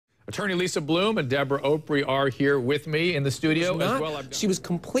Attorney Lisa Bloom and Debra Opri are here with me in the studio as well. She was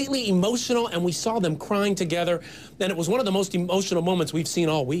completely emotional, and we saw them crying together, and it was one of the most emotional moments we've seen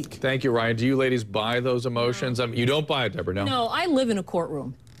all week. Thank you, Ryan. Do you ladies buy those emotions? No. You don't buy it, Debra, no? No, I live in a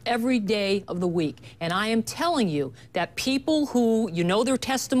courtroom every day of the week, and I am telling you that people who, you know their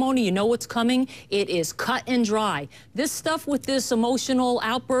testimony, you know what's coming, it is cut and dry. This stuff with this emotional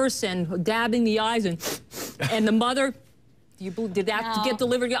outbursts and dabbing the eyes and the mother, did that get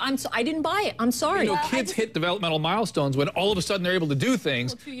delivered? I didn't buy it. I'm sorry. You know, kids hit developmental milestones when all of a sudden they're able to do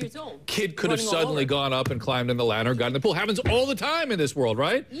things. Well, 2 years old. Kid could have suddenly gone up and climbed in the ladder, got in the pool. Happens all the time in this world,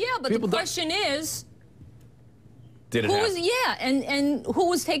 right? Yeah, but the question is, did it happen? And who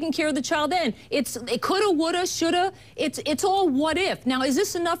was taking care of the child then? It coulda, woulda, shoulda. It's all what if. Now, is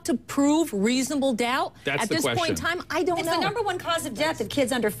this enough to prove reasonable doubt? That's at the this question. point in time? I don't know. It's the #1 cause of death of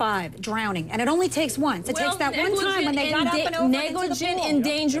kids under 5, drowning, and it only takes once. It takes that one time when they got up and over negligent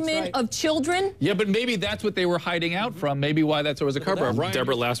endangerment of children. Yeah, but maybe that's what they were hiding out from. Maybe why that's always a cover-up. Right.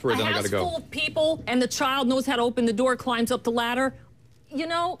 Debra, last word, then I gotta go. A house full of people, and the child knows how to open the door, climbs up the ladder. You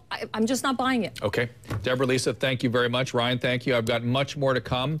know, I'm just not buying it. Okay. Debra, Lisa, thank you very much. Ryan, thank you. I've got much more to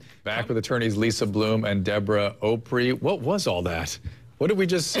come. Back with attorneys Lisa Bloom and Debra Opri. What was all that? What did we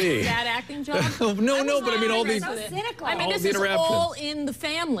just see? Bad acting job? No, but I mean all these... So cynical. I mean, this is all in the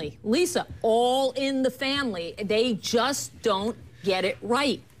family. Lisa, all in the family. They just don't get it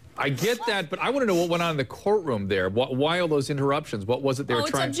right. I get that, but I want to know what went on in the courtroom there. Why all those interruptions? What was it they were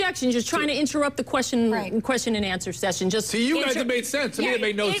trying? It's objection, just trying to interrupt the question and answer session. Just to you guys, it made sense. To me, it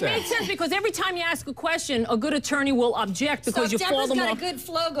made no sense. It made sense because every time you ask a question, a good attorney will object because you fall them off. Deborah's got a good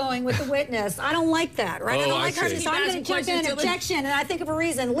flow going with the witness. I don't like that, right? Oh, I don't like her, so I'm going to jump in, objection, and I think of a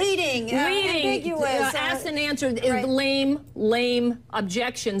reason. Leading, ambiguous. Asked and answered is lame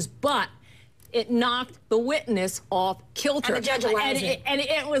objections, but it knocked the witness off kilter. And the judge allows it. And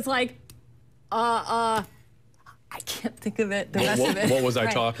it was like, I can't think of it, the rest of it. What was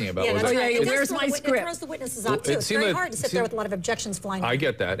I talking about? Yeah, that's right. Where's my script? It throws the witnesses off, too. It's very hard to sit there with a lot of objections flying. I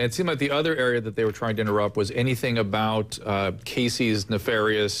get that. And it seemed like the other area that they were trying to interrupt was anything about Casey's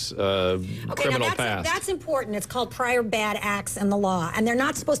nefarious criminal past. That's important. It's called prior bad acts in the law, and they're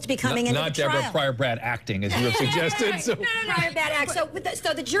not supposed to be coming into the trial. Not Debra, prior bad acting, as you have suggested. So. No, prior bad acts.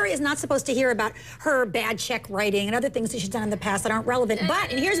 So the jury is not supposed to hear about her bad check writing and other things that she's done in the past that aren't relevant.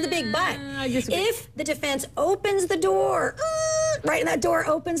 But, and here's the big but, if the defense opens the door, right, and that door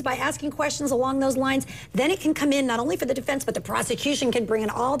opens by asking questions along those lines, then it can come in not only for the defense, but the prosecution can bring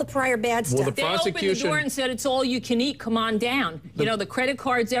in all the prior bad stuff. Well, they opened the door and said, it's all you can eat, come on down. You know, the credit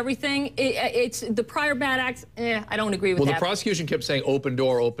cards, everything, it's the prior bad acts, I don't agree with that. Well, the prosecution kept saying open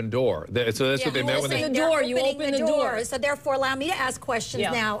door, open door. So that's what they meant when they... You open the door. So therefore, allow me to ask questions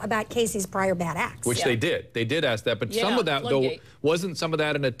now about Casey's prior bad acts. Which they did. They did ask that. But some of that, though, wasn't some of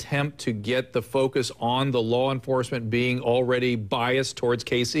that an attempt to get the focus on the law enforcement being already biased towards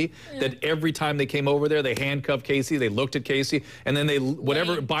Casey? That every time they came over there, they handcuffed Casey, they looked at Casey, and then they,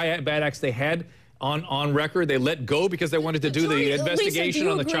 whatever bad acts they had on record, they let go because they wanted to do the investigation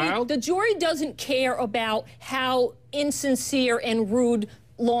on the child? The jury doesn't care about how insincere and rude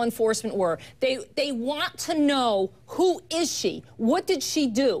law enforcement were. They want to know, who is she? What did she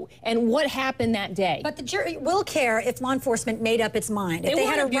do? And what happened that day? But the jury will care if law enforcement made up its mind. If they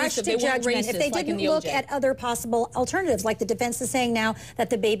had a rush to judgment, if they didn't look at other possible alternatives, like the defense is saying now that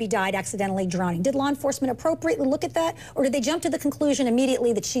the baby died accidentally drowning. Did law enforcement appropriately look at that? Or did they jump to the conclusion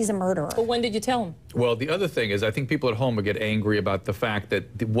immediately that she's a murderer? But when did you tell them? Well, the other thing is, I think people at home would get angry about the fact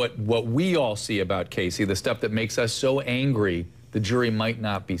that what we all see about Casey, the stuff that makes us so angry, the jury might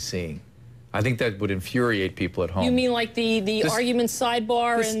not be seeing. I think that would infuriate people at home. You mean like the argument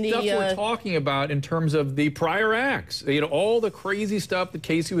sidebar and the stuff we're talking about in terms of the prior acts? You know, all the crazy stuff that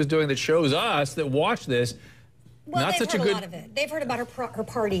Casey was doing that shows us that watch this. Well, they've heard a lot of it. They've heard about her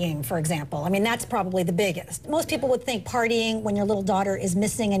partying, for example. I mean, that's probably the biggest. Most people would think partying when your little daughter is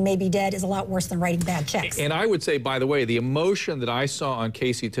missing and maybe dead is a lot worse than writing bad checks. And I would say, by the way, the emotion that I saw on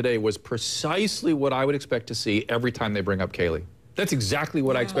Casey today was precisely what I would expect to see every time they bring up Kaylee. That's exactly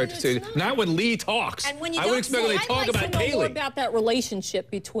what I expect to see. Not when Lee talks. And when you I would expect when they talk about Kaylee. I'd like to know more about that relationship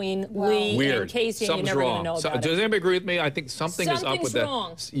between Lee and Casey, and you're never going to know about it. Does anybody agree with me? I think something is up with that.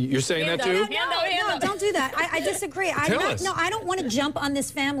 Wrong. You're saying that too? No, don't do that. I disagree. No, I don't want to jump on this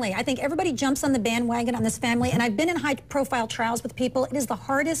family. I think everybody jumps on the bandwagon on this family, and I've been in high-profile trials with people. It is the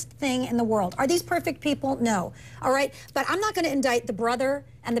hardest thing in the world. Are these perfect people? No. All right? But I'm not going to indict the brother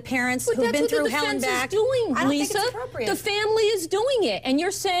and the parents who've been through hell and back. I don't think it's appropriate. The family is doing it, and you're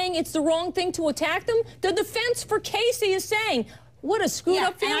saying it's the wrong thing to attack them? The defense for Casey is saying, what a screwed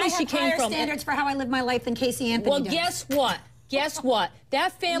up family she came from. And I have higher standards for how I live my life than Casey Anthony does. Well, guess what? Guess what?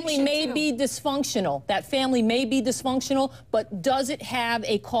 That family may be dysfunctional. That family may be dysfunctional, but does it have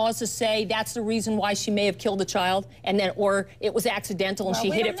a cause to say that's the reason why she may have killed a child, and then, or it was accidental and she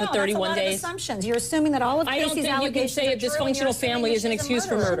hid it for 31 days? That's a lot of assumptions. You're assuming that all of Casey's allegations are true. I don't think you can say a dysfunctional family is an excuse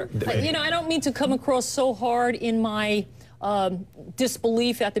for murder. You know, I don't mean to come across so hard in my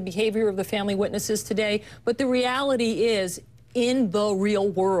disbelief at the behavior of the family witnesses today, but the reality is, in the real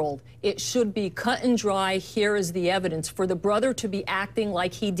world, it should be cut and dry. Here is the evidence. For the brother to be acting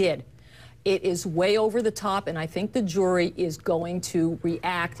like he did, it is way over the top, and I think the jury is going to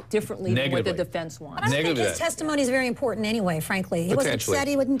react differently than what the defense wants. But I think his testimony is very important anyway, frankly. He wasn't upset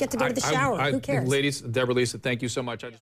he wouldn't get to go to the shower. Who cares? Ladies, Deborah, Lisa, thank you so much.